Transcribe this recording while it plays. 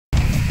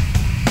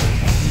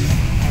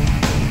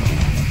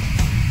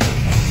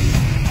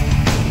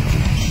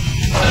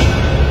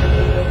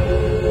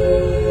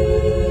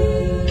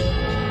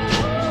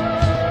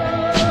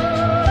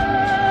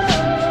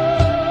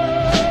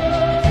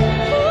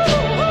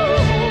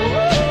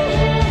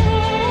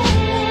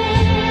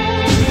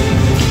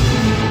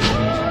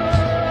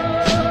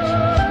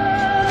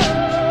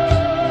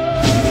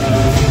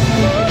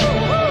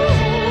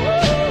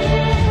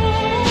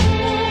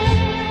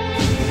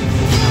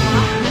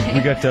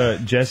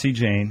got Jessie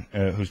Jane,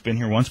 who's been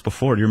here once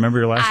before. Do you remember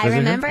your last visit? I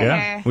remember her.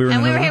 Yeah. We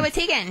were here with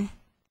Tegan.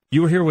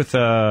 You were here with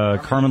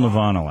Carmen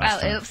Levana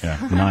last time. Oops.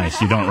 Yeah,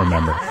 nice. You don't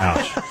remember.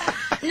 Ouch.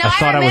 No, I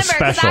thought I was remember,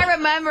 because special. I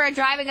remember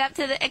driving up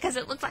to because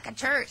it looked like a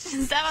church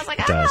and stuff. I was like,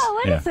 It does.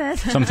 what is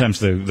this? Sometimes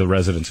the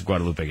residents of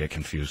Guadalupe get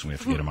confused when we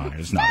have to get them on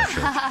here. It's not a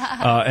church.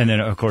 And then,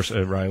 of course,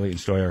 Riley and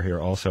Stoya are here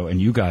also. And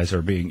you guys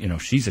are being,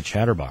 she's a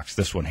chatterbox,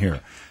 this one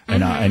here.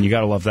 And you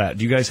got to love that.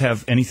 Do you guys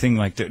have anything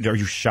like that? Are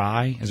you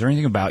shy? Is there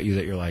anything about you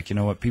that you're like, you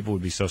know what, people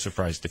would be so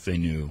surprised if they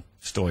knew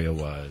Stoya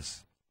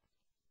was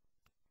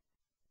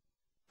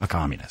a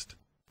communist?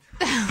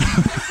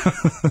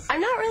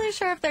 I'm not really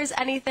sure if there's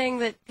anything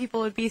that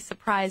people would be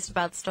surprised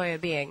about Stoya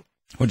being.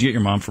 What did you get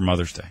your mom for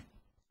Mother's Day?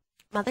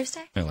 Mother's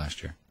Day? Yeah,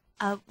 last year.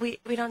 We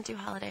don't do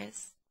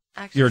holidays,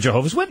 actually. You're a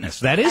Jehovah's Witness.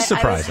 That is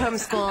surprising. I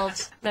was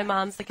homeschooled. My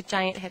mom's like a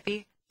giant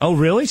hippie. Oh,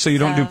 really? So you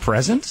don't do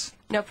presents?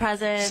 No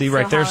presents. See,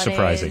 right no there's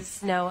holidays,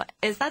 surprising. No.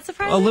 Is that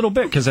surprising? A little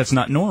bit, because that's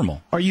not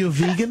normal. Are you a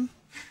vegan?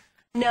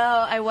 No,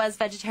 I was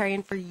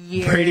vegetarian for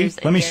years. Brady,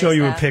 let me show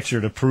you a now. picture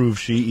to prove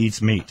she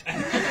eats meat.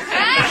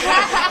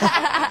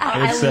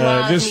 I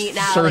love just meat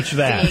now. search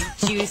that.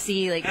 Big,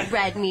 juicy,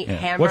 red meat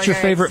hamburger. What's your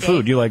favorite steak.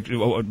 food? You like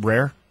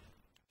rare?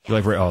 You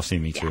like rare? Oh, see,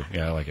 me too.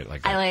 Yeah, I like it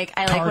like that. I like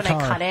when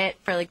I cut it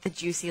for the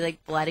juicy,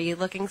 bloody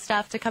looking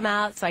stuff to come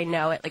out, so I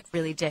know it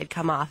really did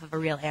come off of a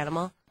real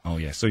animal. Oh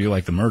yeah, so you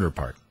like the murder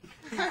part?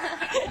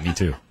 Me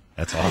too.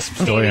 That's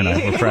awesome. Stoya and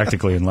I were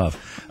practically in love.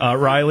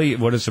 Riley,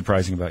 what is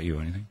surprising about you?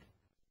 Anything?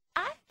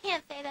 I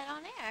can't say that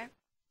on air.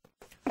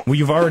 Well,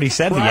 you've already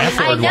said the F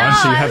word I know,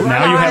 once, so you have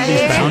now you have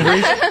these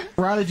boundaries.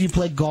 Riley, do you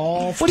play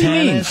golf? What do you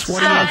mean? tennis?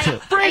 What are you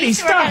into? Brady, I used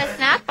to work stop. at a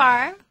snack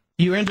bar.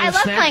 You into I a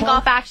love snack playing bar?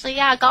 golf, actually.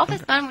 Yeah, golf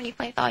is fun when you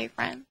play with all your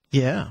friends.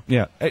 Yeah.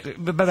 Yeah,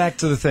 but back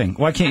to the thing.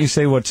 Why can't you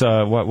say what?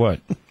 Why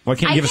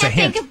can't you give us a I can't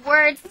hint? think of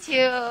words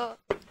to...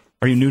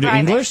 Are you new to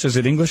Private. English? Is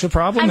it English a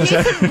problem? I'm Is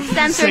used that to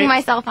censoring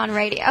myself on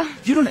radio.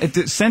 You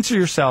don't censor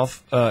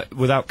yourself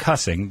without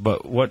cussing.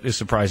 But what is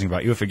surprising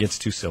about you? If it gets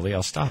too silly,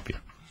 I'll stop you.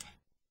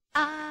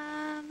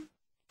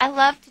 I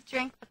love to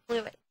drink the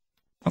fluid.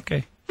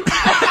 Okay.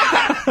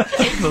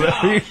 So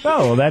there you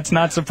go. That's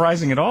not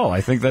surprising at all.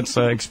 I think that's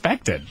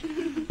expected,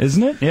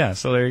 isn't it? Yeah.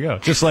 So there you go.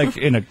 Just like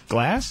in a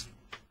glass.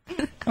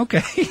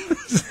 Okay.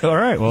 All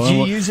right. Well, Do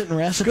you use it in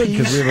recipes good,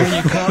 'cause we have a- when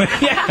you cook?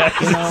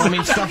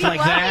 Yeah. Stuff like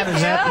that.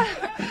 Is that?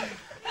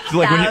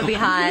 Like that when would be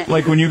hot.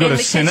 Like when you go in to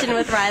the kitchen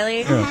with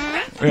Riley.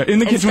 Yeah, in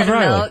the kitchen with Instead of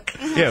Riley. milk.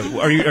 Yeah.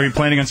 Are you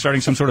planning on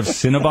starting some sort of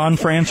Cinnabon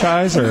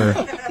franchise or?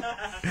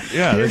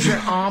 Yeah. Here's your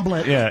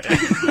omelet. Yeah.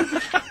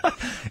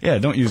 Yeah,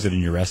 don't use it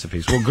in your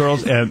recipes. Well,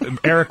 girls,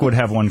 Eric would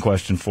have one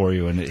question for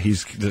you, and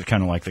he's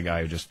kind of like the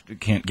guy who just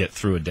can't get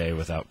through a day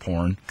without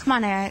porn. Come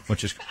on, Eric.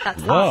 Which is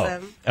That's whoa.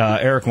 awesome.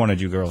 Eric wanted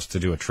you girls to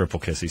do a triple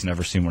kiss. He's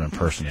never seen one in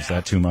person. Is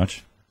that too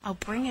much? Oh,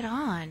 bring it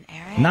on,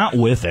 Eric. Not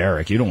with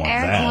Eric. You don't want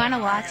Eric, that. you want to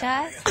watch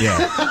us? Yeah.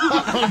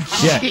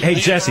 Yeah. Hey,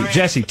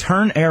 Jesse,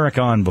 turn Eric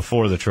on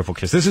before the triple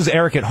kiss. This is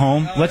Eric at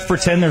home. Let's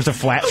pretend there's a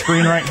flat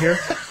screen right here.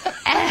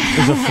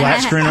 There's a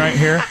flat screen right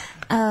here.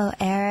 Oh,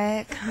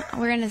 Eric,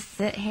 we're going to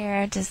sit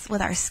here just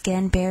with our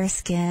bare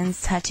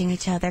skins, touching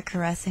each other,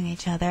 caressing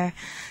each other,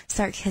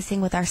 start kissing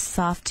with our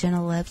soft,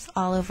 gentle lips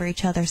all over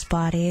each other's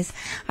bodies.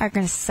 We're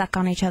going to suck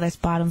on each other's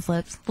bottom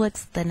lips,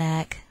 licks the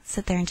neck,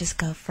 sit there and just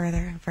go further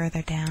and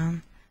further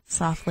down,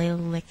 softly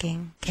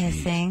licking,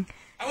 kissing.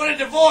 I want a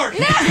divorce.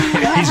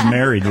 He's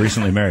married,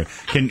 recently married.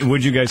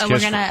 Would you guys Oh,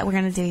 kiss? we're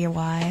gonna do your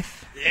wife.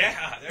 Yeah,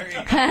 there you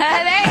go.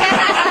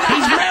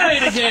 He's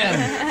married again.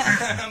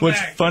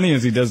 What's funny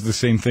is he does the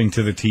same thing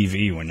to the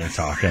TV when you're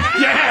talking.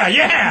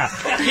 Yeah.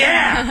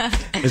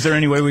 Is there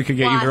any way we could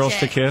get you Watch girls it.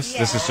 to kiss?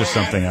 This is just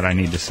something that I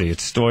need to see.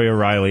 It's Stoya,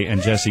 Riley,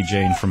 and Jessie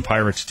Jane from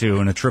Pirates 2,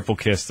 and a triple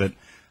kiss that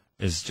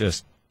is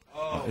just.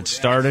 It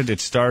started.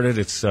 It's.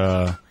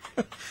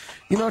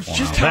 It's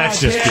just That's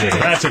just beautiful.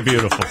 That's a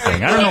beautiful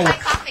thing. I don't know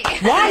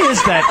why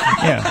is that.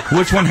 Yeah.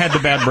 Which one had the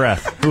bad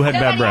breath? Who had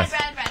bad breath?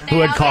 Who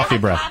had coffee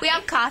breath? We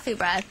have coffee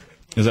breath.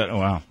 Is that? Oh,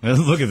 wow.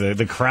 Look at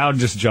the crowd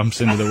just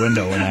jumps into the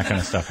window when that kind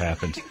of stuff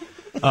happens.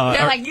 They're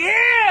like,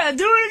 yeah,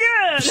 do it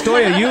again.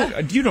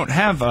 Stoya, you don't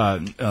have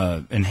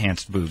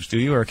enhanced boobs, do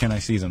you? Or can I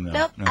see them?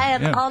 Nope, I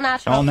have all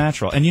natural. All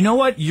natural. And you know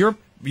what? You're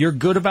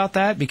good about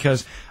that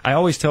because I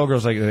always tell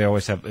girls they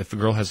always have, if a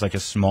girl has like a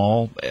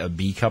small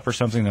B cup or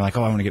something, they're like,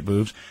 oh, I want to get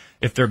boobs.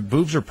 If their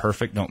boobs are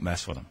perfect, don't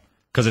mess with them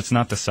because it's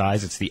not the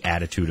size, it's the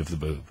attitude of the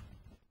boob.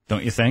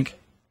 Don't you think?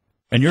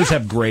 And yours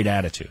have great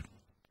attitude.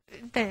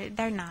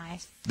 They're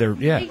nice.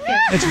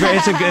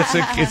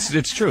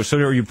 It's true. So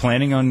are you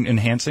planning on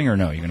enhancing or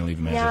no? You're going to leave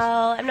them as is?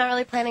 No, I'm not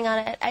really planning on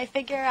it. I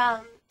figure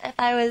if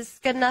I was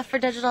good enough for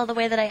digital the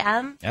way that I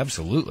am,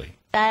 Absolutely.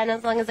 then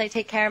as long as I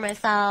take care of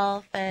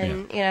myself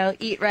and,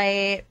 eat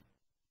right.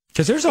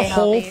 Because there's a Stay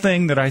whole healthy.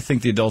 thing that I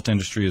think the adult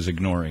industry is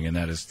ignoring, and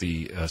that is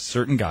the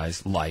certain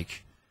guys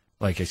like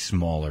a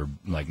smaller,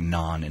 like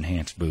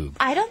non-enhanced boob.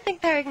 I don't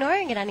think they're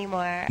ignoring it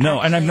anymore. No,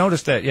 and I've actually.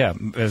 noticed that, yeah,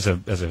 as a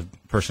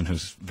person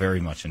who's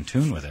very much in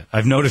tune with it,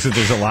 I've noticed that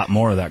there's a lot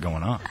more of that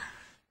going on.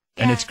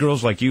 And it's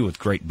girls like you with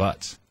great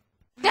butts.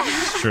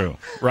 true.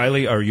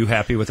 Riley, are you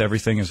happy with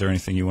everything? Is there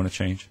anything you want to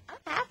change? I'm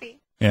happy.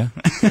 Yeah.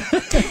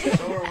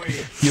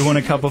 You want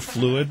a cup of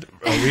fluid?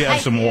 We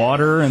have some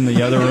water in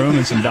the other room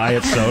and some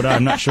diet soda.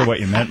 I'm not sure what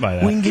you meant by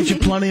that. We can get you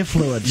plenty of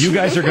fluids. You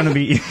guys are going to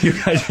be.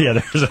 Yeah.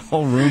 There's a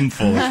whole room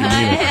full if you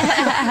need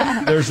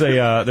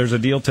it. There's a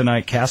deal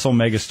tonight. Castle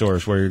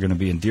Megastores, where you're going to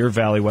be in Deer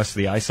Valley, west of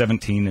the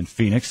I-17 in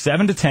Phoenix.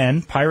 7 to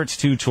 10. Pirates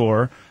 2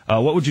 tour.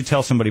 What would you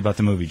tell somebody about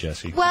the movie,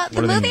 Jesse? Well,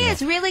 the movie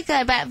is really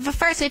good, but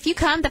first, if you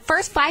come, the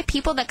first 5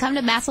 people that come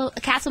to Castle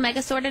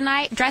Megastore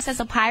tonight, dressed as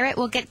a pirate,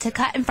 will get to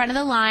cut in front of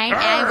the line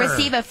and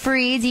receive a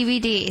free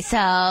DVD.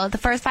 So the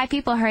first 5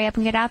 people, hurry up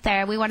and get out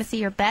there. We want to see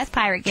your best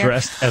pirate gear.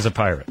 Dressed as a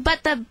pirate.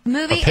 But the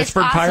movie is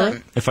Pittsburgh awesome.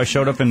 pirate? If I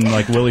showed up in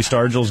like Willie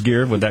Stargell's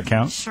gear, would that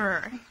count?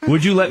 Sure.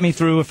 Would you let me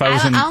through if I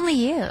was in? Only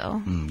you.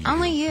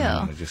 Only you.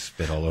 They just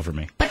spit all over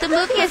me. But the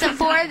movie is a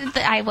 4.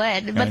 I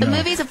would. But the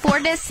movie's a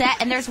 4-disc set,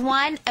 and there's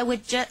one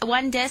with just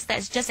 1 disc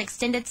that's just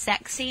extended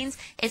sex scenes.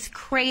 It's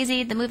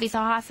crazy. The movie's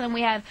awesome.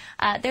 We have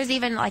there's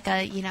even like a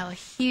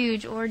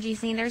huge orgy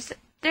scene.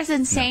 There's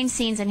insane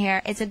scenes in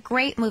here. It's a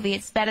great movie.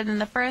 It's better than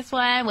the first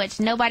one, which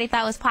nobody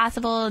thought was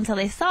possible until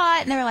they saw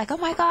it, and they were like, "Oh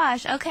my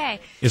gosh, okay."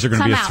 Is there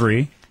going to be a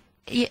 3?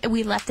 Yeah,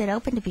 we left it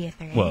open to be a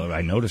 3. Well,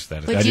 I noticed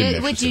that.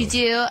 Would you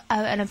do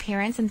an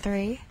appearance in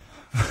 3?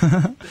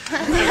 That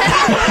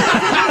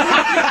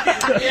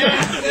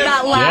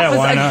laugh was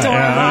why not?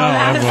 adorable.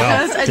 That was Well,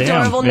 the most damn,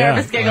 adorable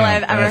nervous giggle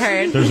I've ever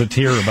heard. There's a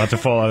tear about to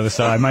fall out of the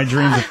side. My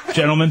dreams,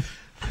 gentlemen.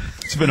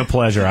 It's been a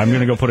pleasure. I'm going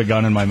to go put a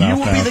gun in my mouth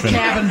You will now. be the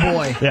cabin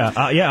boy.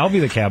 Yeah, I'll be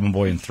the cabin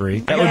boy in 3.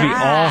 That would be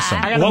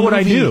awesome. What would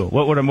I do?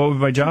 What would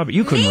my job?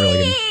 You couldn't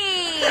really get.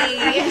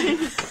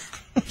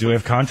 Do I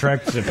have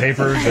contracts,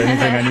 papers,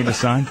 anything I need to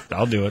sign?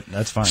 I'll do it.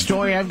 That's fine.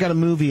 Story, I've got a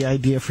movie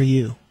idea for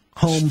you.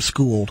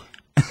 Homeschooled.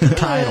 The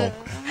title.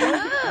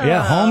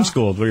 Yeah,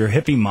 homeschooled, where your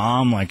hippie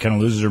mom like kind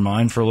of loses her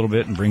mind for a little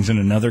bit and brings in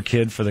another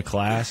kid for the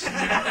class.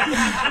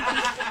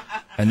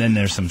 And then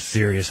there's some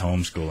serious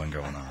homeschooling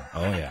going on.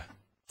 Oh, yeah.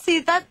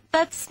 See, that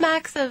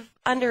smacks of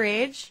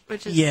underage,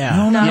 which is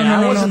Yeah.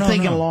 I wasn't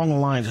thinking along the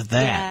lines of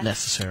that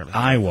necessarily.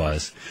 I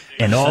was.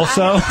 And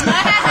also,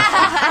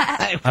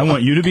 I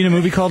want you to be in a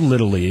movie called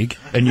Little League,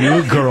 and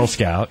you Girl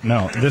Scout.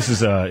 No, this is,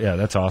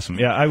 that's awesome.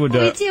 Yeah, I would.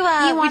 We do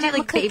want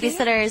like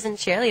babysitters and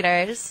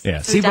cheerleaders.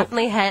 Yeah, so we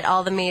definitely hit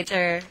all the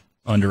major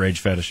underage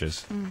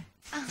fetishes.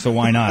 So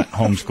why not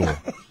homeschool?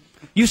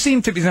 You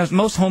seem to be,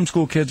 most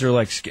homeschool kids are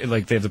like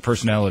they have the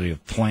personality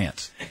of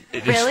plants.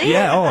 Really?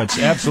 Yeah, oh, it's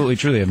absolutely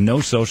true. They have no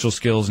social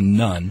skills,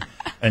 none.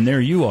 And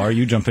there you are,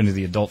 you jump into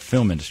the adult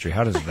film industry.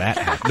 How does that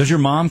happen? Does your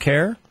mom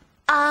care?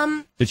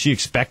 Did she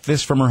expect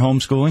this from her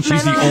homeschooling?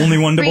 She's the only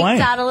one to blame.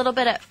 Freaked out a little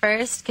bit at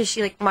first because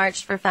she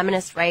marched for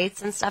feminist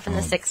rights and stuff in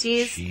the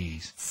 60s.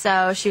 Jeez.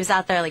 So she was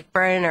out there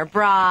burning her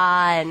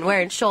bra and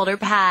wearing shoulder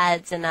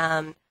pads and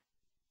that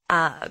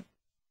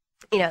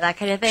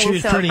kind of thing.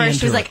 So at first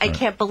she was like, I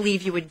can't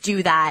believe you would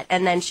do that.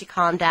 And then she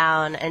calmed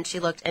down and she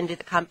looked into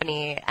the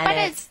company.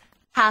 And it's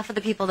half of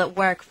the people that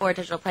work for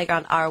Digital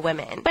Playground are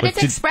women. But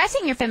it's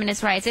expressing your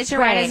feminist rights. It's your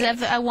right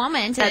as a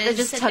woman to It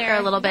just took her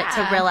a little bit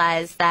to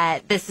realize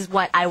that this is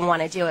what I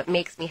want to do. It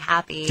makes me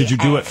happy. Did you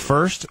do it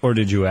first or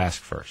did you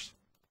ask first?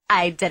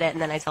 I did it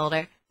and then I told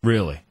her.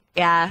 Really?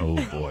 Yeah. Oh,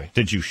 boy.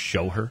 Did you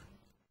show her?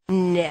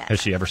 No.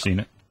 Has she ever seen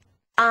it?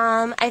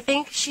 I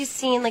think she's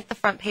seen the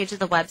front page of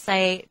the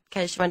website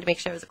because she wanted to make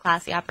sure it was a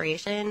classy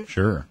operation.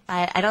 Sure.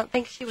 But I don't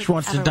think she would. She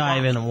wants to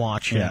dive in and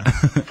watch. Yeah.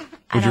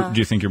 Do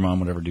you think your mom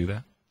would ever do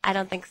that? I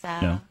don't think so.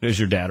 No. Is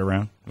your dad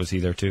around? Was he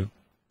there too?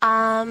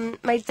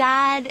 My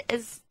dad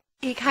is.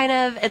 He kind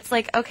of. It's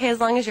like, okay, as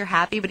long as you're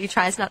happy, but he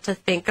tries not to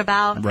think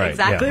about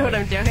exactly what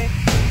I'm doing.